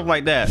like stuff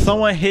like that.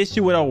 Someone hits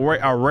you with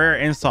a rare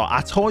insult.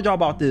 I told y'all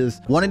about this.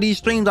 One of these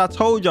streams, I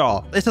told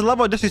y'all. It's a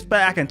level of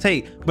disrespect I can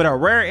take. But a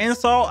rare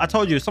insult, I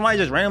told you. Somebody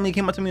just randomly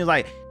came up to me and was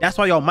like, that's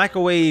why your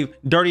microwave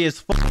dirty as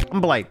fuck.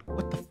 I'm like,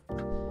 what the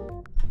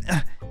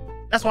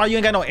that's why you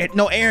ain't got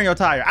no air in your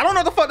tire. I don't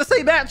know what the fuck to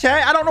say back,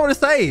 chat. I don't know what to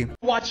say.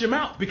 Watch your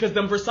mouth, because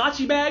them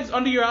Versace bags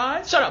under your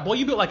eyes. Shut up, boy.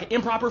 You built like an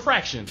improper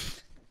fraction.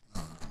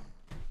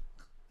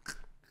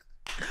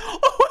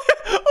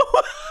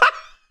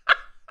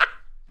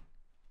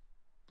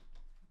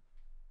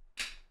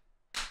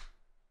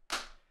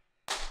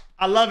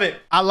 I love it.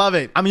 I love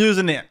it. I'm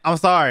using it. I'm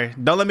sorry.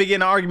 Don't let me get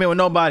in an argument with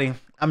nobody.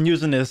 I'm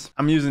using this.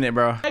 I'm using it,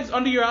 bro. Bags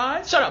under your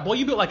eyes. Shut up, boy.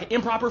 You built like an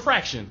improper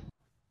fraction.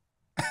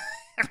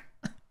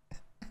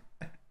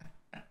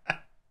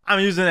 I'm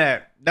using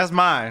that. That's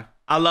mine.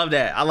 I love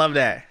that. I love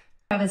that.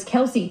 Travis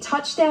Kelce,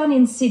 touchdown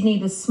in Sydney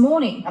this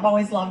morning. I've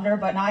always loved her,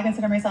 but now I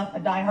consider myself a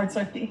diehard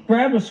Swiftie.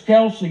 Travis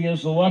Kelce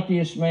is the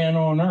luckiest man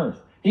on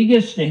earth. He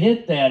gets to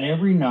hit that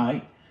every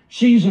night.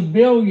 She's a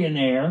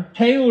billionaire.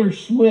 Taylor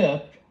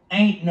Swift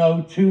ain't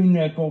no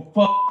two-nickel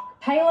fuck.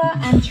 Taylor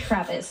and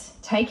Travis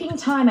taking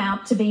time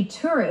out to be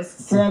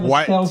tourists. Travis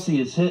Kelce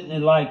is hitting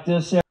it like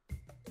this.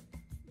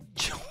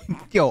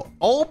 Yo,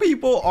 old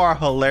people are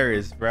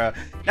hilarious, bro.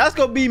 That's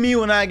gonna be me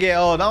when I get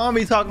old. I'm gonna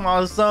be talking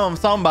about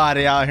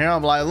somebody out here.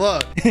 I'm like,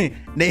 look,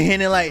 they hitting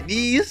it like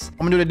these. I'm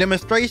gonna do the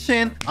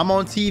demonstration. I'm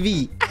on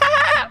TV.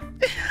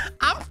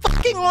 I'm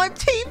fucking on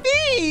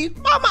TV.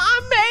 Mama,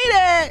 I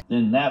made it.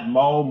 Then that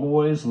ball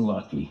boy is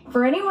lucky.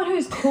 For anyone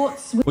who's caught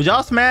would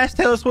y'all smash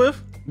Taylor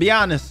Swift? Be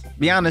honest,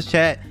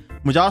 chat.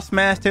 Would y'all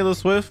smash Taylor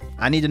Swift?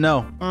 I need to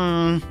know.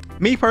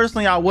 Me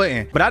personally, I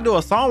wouldn't, but I do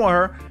a song with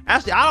her.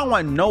 Actually, I don't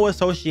want no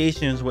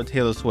associations with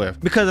Taylor Swift,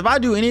 because if I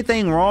do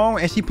anything wrong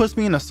and she puts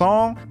me in a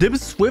song, them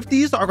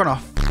Swifties are gonna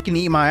fucking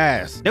eat my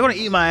ass. They're gonna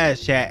eat my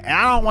ass, chat, and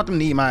I don't want them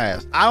to eat my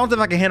ass. I don't think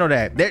I can handle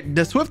that.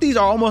 The Swifties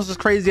are almost as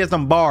crazy as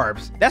some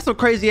Barbs. That's some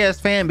crazy ass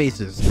fan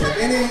bases. Have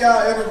any of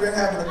y'all ever been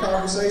having a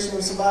conversation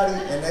with somebody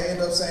and they end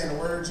up saying the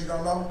words you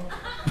don't know?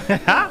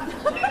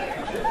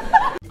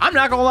 I'm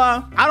not gonna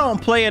lie, I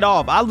don't play it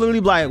off. I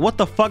literally be like, what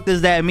the fuck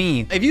does that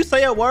mean? If you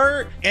say a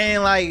word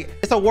and like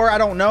it's a word I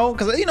don't know,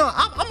 because you know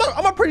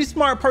I'm a pretty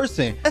smart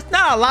person. It's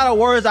not a lot of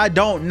words I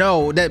don't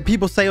know that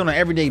people say on an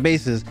everyday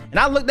basis, and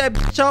I look that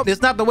bitch up,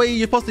 it's not the way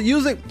you're supposed to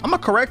use it, I'm gonna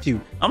correct you.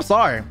 I'm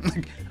sorry.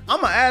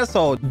 I'm an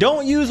asshole.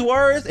 Don't use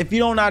words if you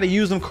don't know how to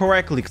use them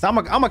correctly, because I'm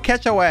gonna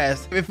catch your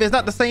ass. If it's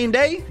not the same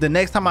day, the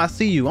next time I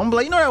see you, I'm gonna be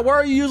like, you know that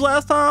word you used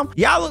last time?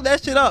 Y'all look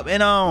that shit up,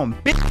 and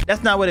bitch,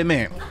 that's not what it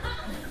meant.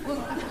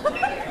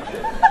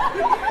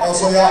 Oh,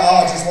 so y'all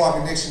all just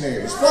walking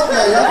dictionaries. Fuck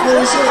that, y'all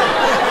feel shit.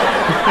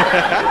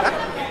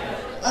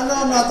 I know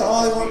I'm not the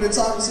only one been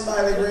talking to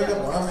somebody, they bring up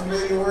an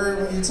unfamiliar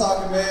word when you're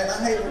talking, man.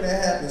 I hate when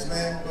that happens,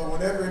 man. But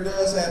whenever it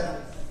does happen,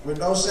 with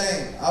no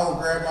shame, I will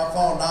grab my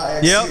phone and I'll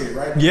ask Siri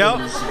right now.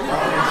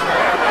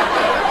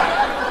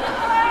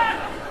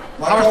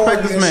 My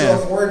coworker didn't show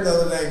up for work the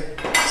other day.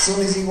 As soon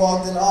as he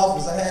walked in the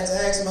office, I had to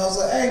ask him, I was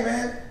like, hey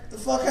man, what the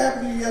fuck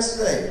happened to you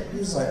yesterday? He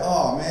was like,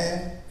 oh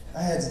man,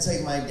 I had to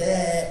take my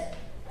dad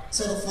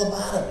to the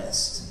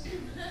phlebotomist.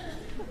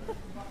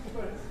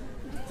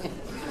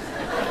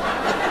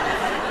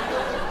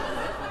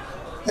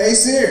 Hey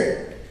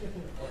Siri,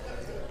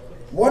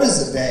 what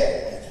is a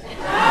dad?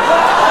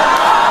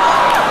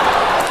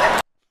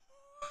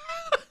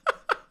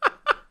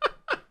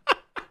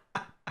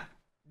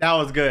 That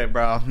was good,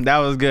 bro. That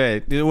was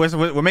good.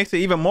 What makes it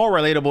even more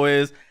relatable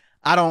is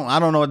I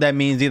don't know what that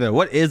means either.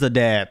 What is a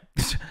dad?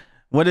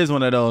 What is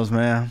one of those,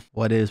 man?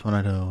 What is one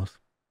of those?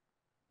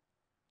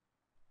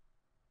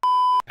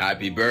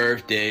 Happy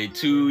birthday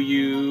to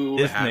you.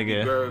 This Happy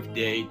nigga.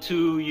 birthday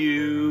to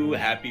you.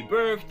 Happy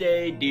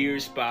birthday, dear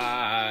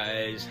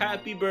Spies.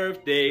 Happy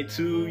birthday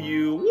to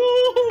you.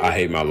 Woo! I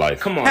hate my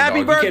life. Come on, Happy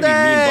dog. birthday! You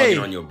can't be mean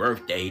bugging on your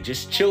birthday.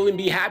 Just chill and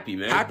be happy,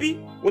 man. Happy?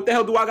 What the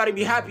hell do I gotta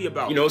be happy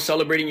about? You know,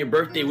 celebrating your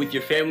birthday with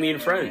your family and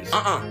friends.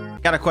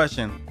 Got a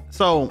question.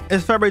 So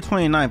it's February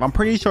 29th. I'm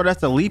pretty sure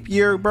that's a leap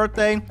year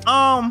birthday.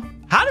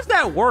 How does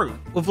that work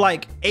with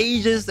like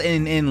ages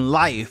in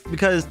life?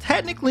 Because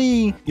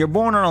technically you're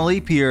born on a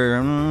leap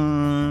year.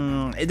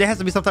 There has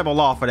to be some type of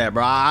law for that,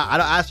 bro. I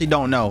actually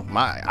don't know.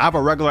 I have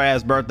a regular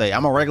ass birthday.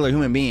 I'm a regular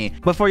human being.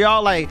 But for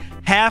y'all like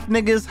half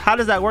niggas, how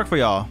does that work for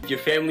y'all? Your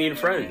family and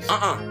friends.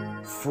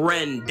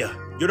 Friend.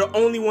 You're the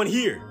only one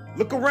here.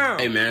 Look around.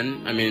 Hey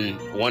man, I mean,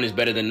 one is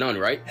better than none,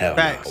 right? Hell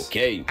Facts. no.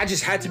 Okay. I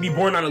just had to be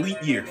born on a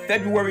leap year,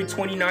 February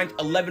 29th,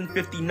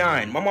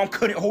 11:59. My mom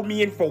couldn't hold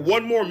me in for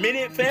one more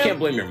minute, fam. You can't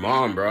blame your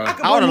mom, bro. I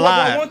can blame whoever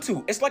I want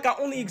to. It's like I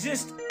only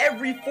exist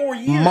every 4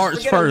 years. March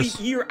Forget 1st. a leap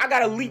year, I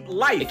got a leap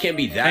life. It can't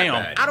be that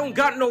bad. I don't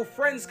got no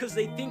friends because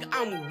they think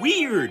I'm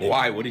weird.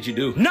 Why? What did you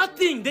do?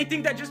 Nothing. They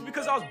think that just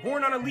because I was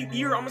born on a leap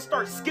year, I'm gonna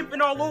start skipping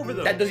all over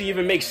them. That doesn't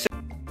even make sense.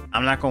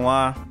 I'm not gonna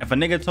lie. If a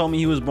nigga told me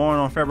he was born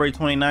on February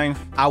 29th,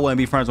 I wouldn't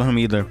be friends with him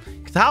either.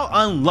 Cause how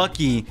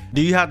unlucky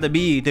do you have to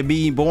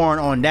be born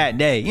on that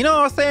day? You know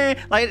what I'm saying?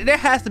 Like there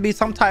has to be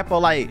some type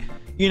of like,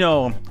 you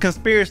know,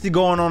 conspiracy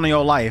going on in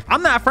your life.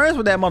 I'm not friends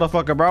with that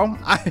motherfucker, bro.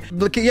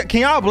 Can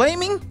y'all blame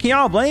me? Can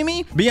y'all blame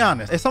me? Be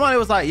honest. If somebody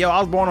was like, yo, I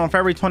was born on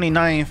February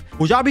 29th,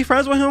 would y'all be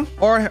friends with him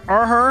or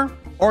her?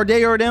 or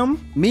they or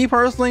them. Me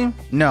personally,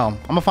 no.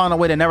 I'm gonna find a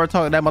way to never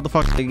talk to that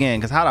motherfucker again.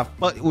 Cause how the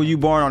fuck were you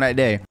born on that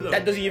day?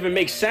 That doesn't even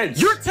make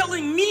sense. You're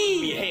telling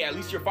me. Hey, at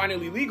least you're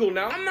finally legal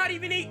now. I'm not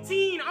even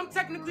 18. I'm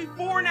technically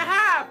 4 and a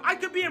half. I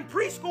could be in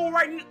preschool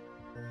right now.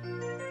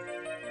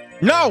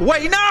 No,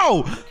 wait,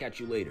 no! Catch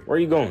you later. Where are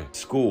you going?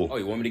 School. Oh,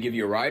 you want me to give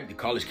you a ride? The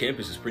college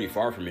campus is pretty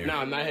far from here. No,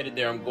 I'm not headed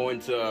there. I'm going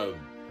to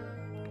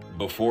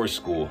before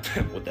school.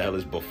 What the hell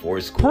is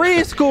before school?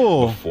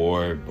 Preschool.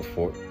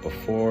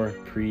 Before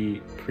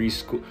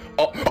preschool.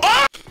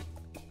 Oh!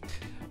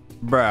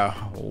 Bro,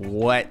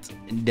 what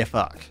the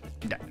fuck?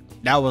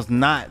 That was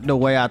not the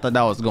way I thought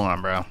that was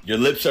going, bro. Your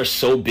lips are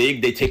so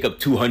big, they take up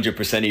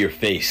 200% of your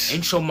face.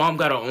 Ain't your mom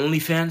got an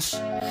OnlyFans?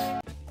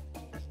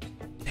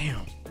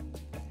 Damn.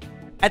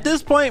 At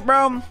this point,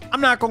 bro,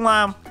 I'm not gonna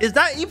lie. Is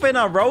that even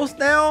a roast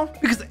now?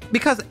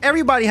 Because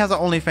everybody has an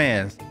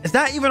OnlyFans. Is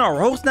that even a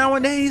roast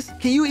nowadays?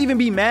 Can you even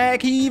be mad?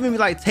 Can you even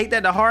like take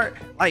that to heart?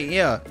 Like,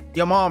 yeah,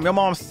 your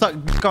mom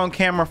sucked dick on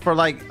camera for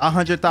like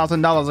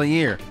 $100,000 a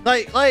year.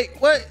 Like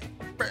what?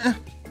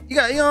 You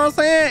know what I'm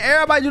saying?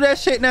 Everybody do that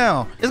shit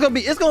now.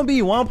 It's gonna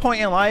be one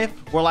point in life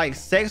where like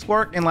sex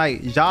work and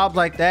like jobs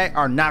like that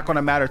are not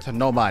gonna matter to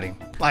nobody.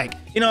 Like,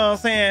 you know what I'm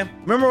saying?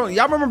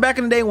 Y'all remember back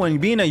in the day when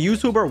being a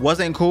YouTuber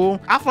wasn't cool?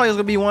 I feel like it's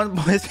gonna be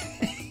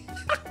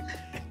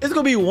it's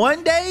gonna be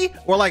one day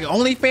where like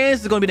OnlyFans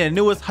is gonna be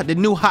the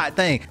new hot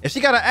thing. If she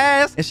got an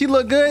ass and she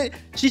look good,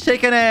 she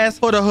shaking ass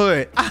for the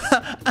hood.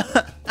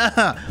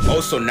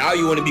 Oh, so now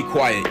you want to be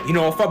quiet. You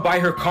know, if I buy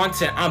her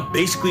content, I'm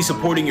basically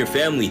supporting your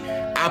family.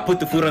 I put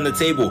the food on the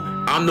table.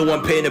 I'm the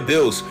one paying the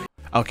bills.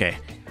 Okay,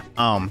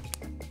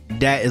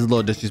 that is a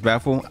little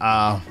disrespectful.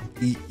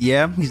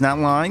 Yeah, he's not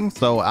lying.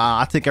 So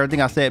I take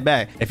everything I said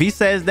back. If he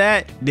says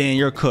that, then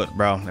you're cooked,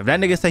 bro. If that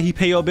nigga say he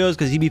pay your bills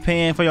because he be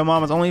paying for your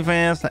mama's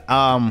OnlyFans,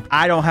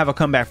 I don't have a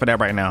comeback for that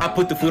right now. I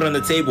put the food on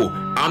the table.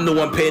 I'm the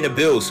one paying the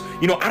bills.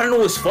 You know, I don't know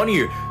what's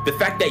funnier, the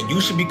fact that you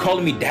should be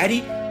calling me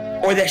daddy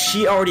or that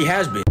she already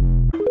has been.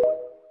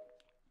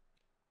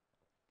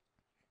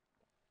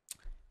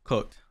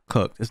 Cooked.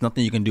 There's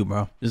nothing you can do,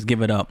 bro. Just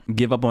give it up.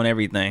 Give up on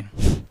everything.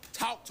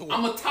 Talk to her.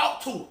 I'm gonna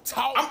talk to her.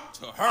 Talk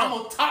to her. I'm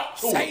gonna talk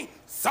to her. Say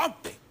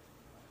something.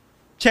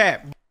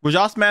 Chat, would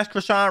y'all smash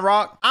Krishan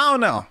Rock? I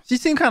don't know. She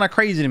seemed kind of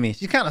crazy to me.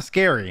 She's kind of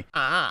scary.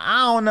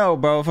 I don't know,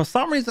 bro. For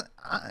some reason,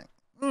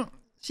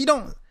 she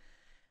don't.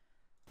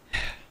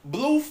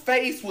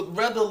 Blueface would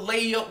rather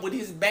lay up with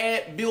his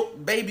bad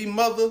built baby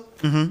mother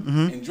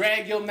and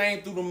drag your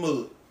name through the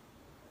mud.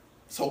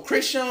 So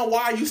Krishan,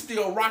 why are you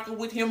still rocking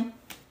with him?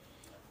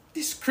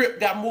 This Crip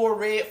got more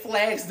red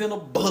flags than a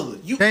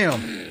bud. You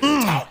damn.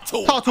 Talk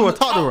to her.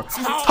 Talk,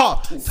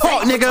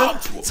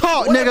 nigga.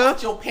 Talk, what nigga.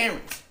 About your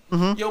parents?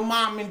 Your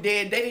mom and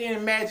dad, they didn't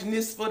imagine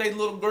this for their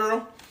little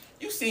girl.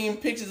 You seen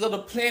pictures of the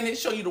planet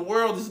show you the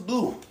world is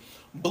blue.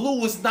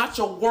 Blue is not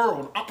your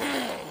world.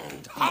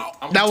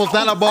 That was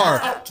not a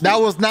bar.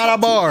 That was not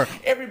a bar.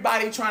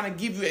 Everybody trying to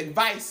give you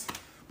advice,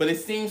 but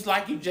it seems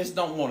like you just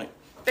don't want it.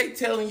 They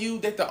telling you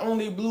that the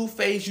only blue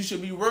face you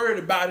should be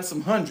worried about is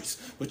some hundreds,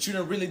 but you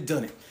done really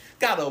done it.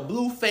 Got a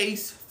blue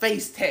face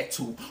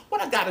tattoo. What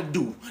I gotta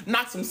do?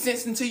 Knock some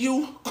sense into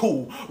you?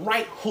 Cool.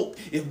 Right hook.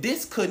 If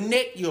this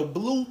connect your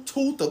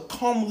Bluetooth or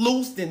come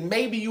loose, then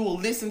maybe you will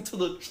listen to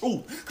the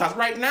truth. Cause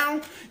right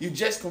now, you're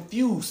just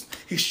confused.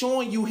 He's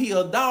showing you he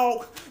a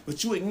dog,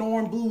 but you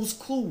ignoring Blue's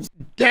clues.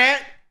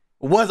 That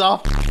was a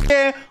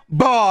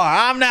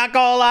bar. I'm not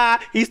gonna lie.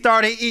 He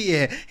started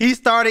eating.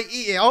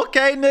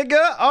 Okay,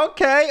 nigga.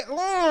 Okay.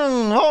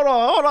 Hold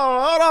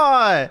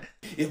on.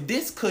 If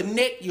this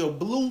connect your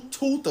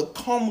Bluetooth or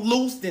come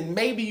loose, then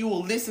maybe you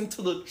will listen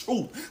to the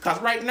truth. Cause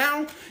right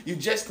now, you're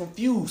just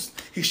confused.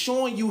 He's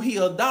showing you he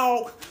a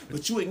dog,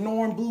 but you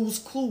ignoring Blue's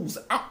clues.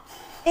 Talk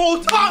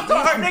to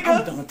her, nigga.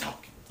 I'm done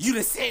talking. You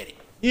done said it.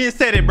 You didn't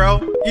say it, bro.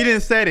 You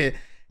didn't say it.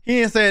 He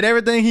didn't say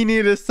everything he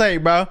needed to say,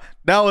 bro.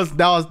 That was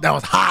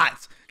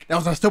hot. That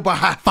was a super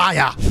hot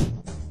fire.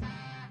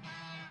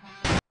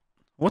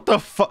 What the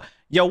fuck?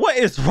 Yo, what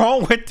is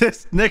wrong with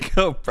this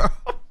nigga, bro?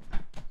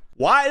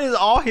 Why does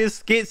all his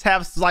skits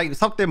have like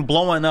something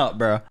blowing up,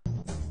 bro?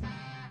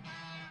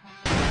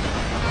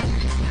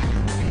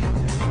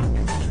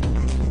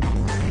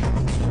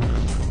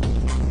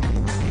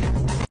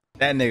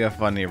 That nigga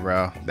funny,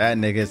 bro. That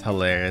nigga is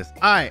hilarious.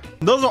 All right,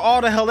 those are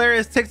all the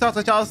hilarious TikToks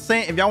that y'all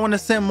sent. If y'all want to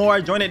send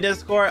more, join the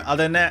Discord.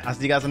 Other than that, I'll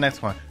see you guys in the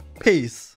next one. Peace.